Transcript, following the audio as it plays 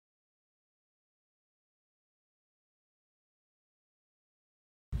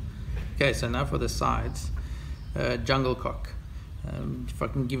Okay, so now for the sides, jungle cock. If I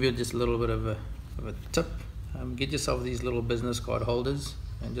can give you just a little bit of a tip, get yourself these little business card holders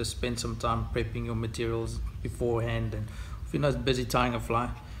and just spend some time prepping your materials beforehand. And if you're not busy tying a fly,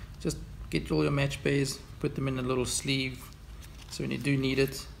 just get all your match pairs, put them in a little sleeve, so when you do need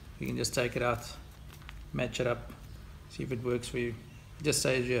it, you can just take it out, match it up, see if it works for you. It just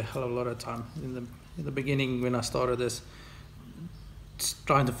saves you a hell of a lot of time. In the beginning, when I started this,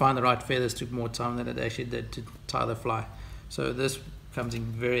 trying to find the right feathers took more time than it actually did to tie the fly. So this comes in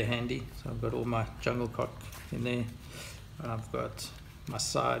very handy. So I've got all my jungle cock in there. I've got my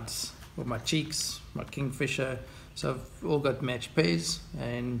sides, or my cheeks, my kingfisher. So I've all got matched pairs,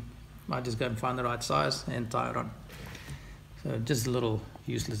 and I just go and find the right size and tie it on. So just a little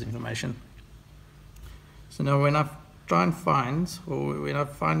useless information. So now when I try and find, or when I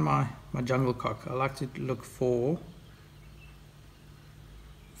find my jungle cock, I like to look for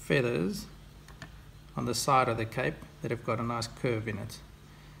feathers on the side of the cape that have got a nice curve in it.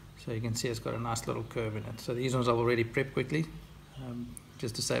 So you can see it's got a nice little curve in it. So these ones I've already prepped quickly,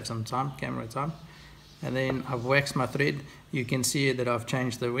 just to save some time, camera time. And then I've waxed my thread. You can see that I've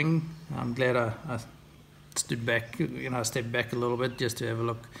changed the wing. I'm glad I stood back, I stepped back a little bit just to have a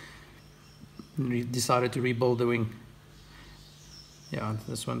look. Decided to rebuild the wing. Yeah,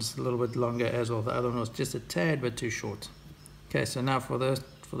 this one's a little bit longer as well. The other one was just a tad bit too short. Okay, so now for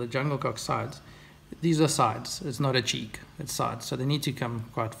the jungle cock sides, these are sides, it's not a cheek, it's sides, so they need to come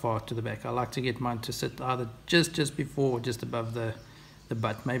quite far to the back. I like to get mine to sit either just before or just above the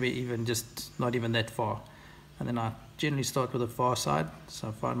butt, maybe even just not even that far. And then I generally start with the far side, so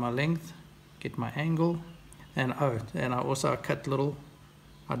I find my length, get my angle, and I cut little,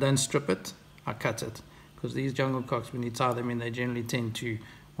 I don't strip it, I cut it, because these jungle cocks, when you tie them in, they generally tend to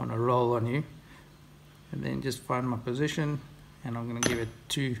want to roll on you. And then just find my position, and I'm going to give it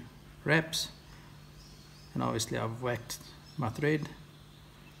 2 wraps. And obviously I've whacked my thread,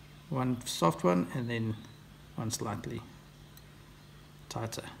 one soft one and then one slightly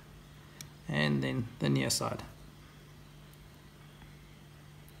tighter, and then the near side.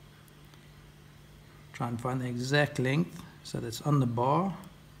 Try and find the exact length so that's on the bar.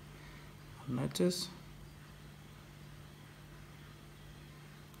 Notice.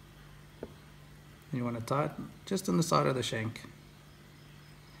 You want to tie it just on the side of the shank.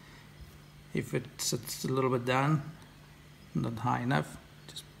 If it sits a little bit down, not high enough,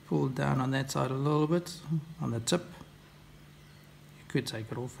 just pull down on that side a little bit, on the tip. You could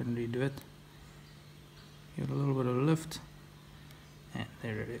take it off and redo it. Give it a little bit of lift, and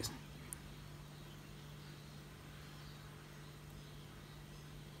there it is.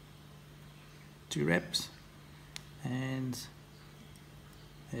 Two wraps, and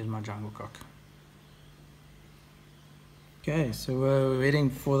there's my jungle cock. Okay, so we're waiting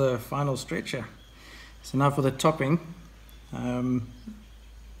for the final stretcher. So now for the topping, I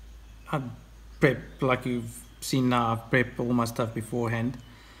prep, like you've seen now, I've prepped all my stuff beforehand.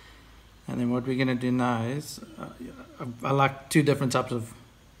 And then what we're going to do now is, I like 2 different types of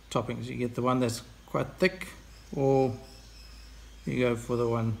toppings. You get the one that's quite thick, or you go for the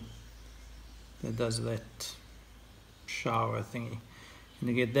one that does that shower thingy. And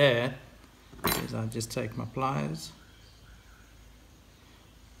to get that, is I just take my pliers,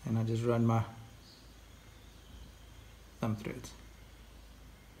 and I just run my thumb through it.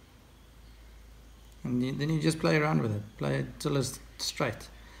 And then you just play around with it. Play it till it's straight.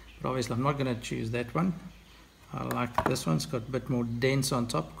 But obviously I'm not going to choose that one. I like this one. It's got a bit more dense on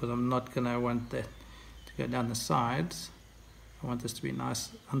top, because I'm not going to want that to go down the sides. I want this to be nice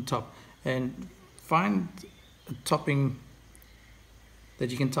on top. And find a topping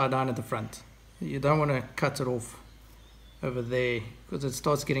that you can tie down at the front. You don't want to cut it off over there, because it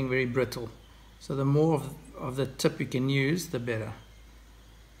starts getting very brittle. So the more of the tip you can use, the better.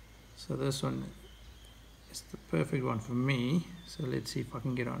 So this one is the perfect one for me. So let's see if I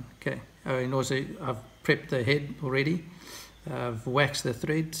can get on. Okay. Oh, and also I've prepped the head already. I've waxed the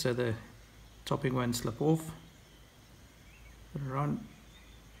thread so the topping won't slip off. Put it on.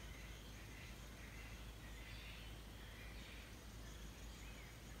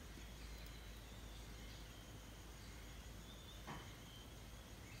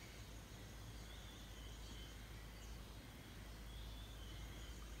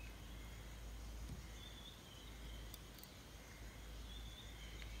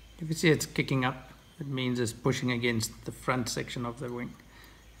 If you see it's kicking up, it means it's pushing against the front section of the wing.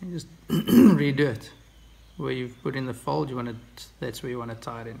 And just redo it. Where you've put in the fold, that's where you want to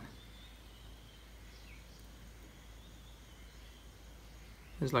tie it in.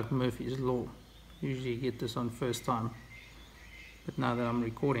 It's like Murphy's Law. Usually you get this on first time. But now that I'm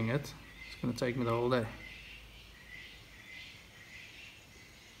recording it, It's going to take me the whole day.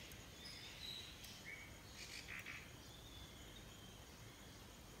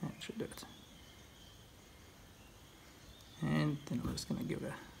 That should do it. And then I'm just going to give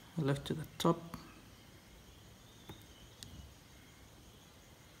a lift to the top.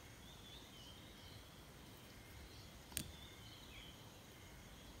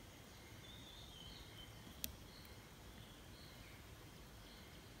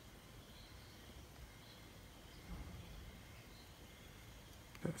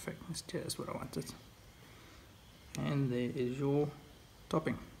 Perfect, that's just what I wanted. And there is your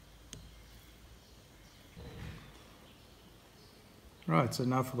topping. Right, so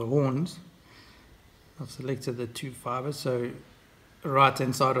now for the horns, I've selected the 2 fibers. So the right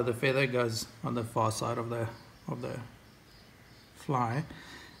hand side of the feather goes on the far side of the fly. And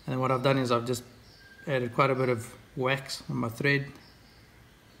then what I've done is I've just added quite a bit of wax on my thread.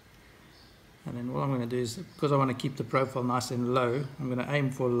 And then what I'm going to do is, because I want to keep the profile nice and low, I'm going to aim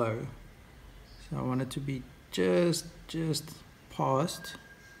for low. So I want it to be just past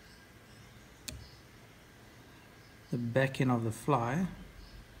the back end of the fly.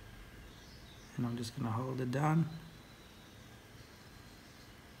 And I'm just going to hold it down.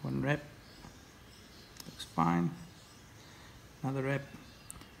 1 wrap. Looks fine. Another wrap.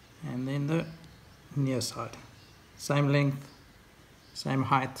 And then the near side. Same length, same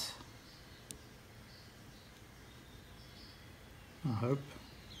height. I hope.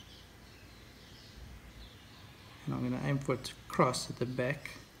 And I'm going to aim for it to cross at the back.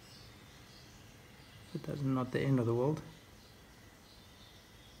 So that's not the end of the world.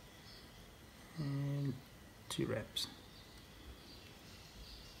 And 2 wraps.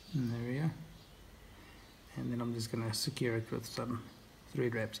 And there we go. And then I'm just going to secure it with some 3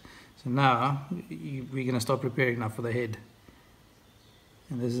 wraps. So now we're going to start preparing now for the head.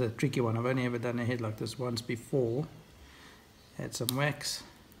 And this is a tricky one. I've only ever done a head like this once before. Add some wax.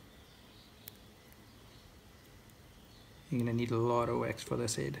 You're going to need a lot of wax for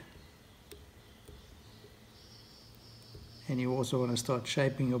this head. And you also want to start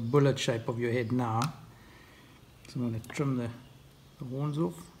shaping your bullet shape of your head now. So I'm going to trim the horns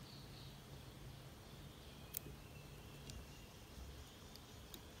off.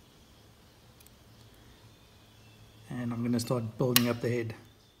 And I'm going to start building up the head.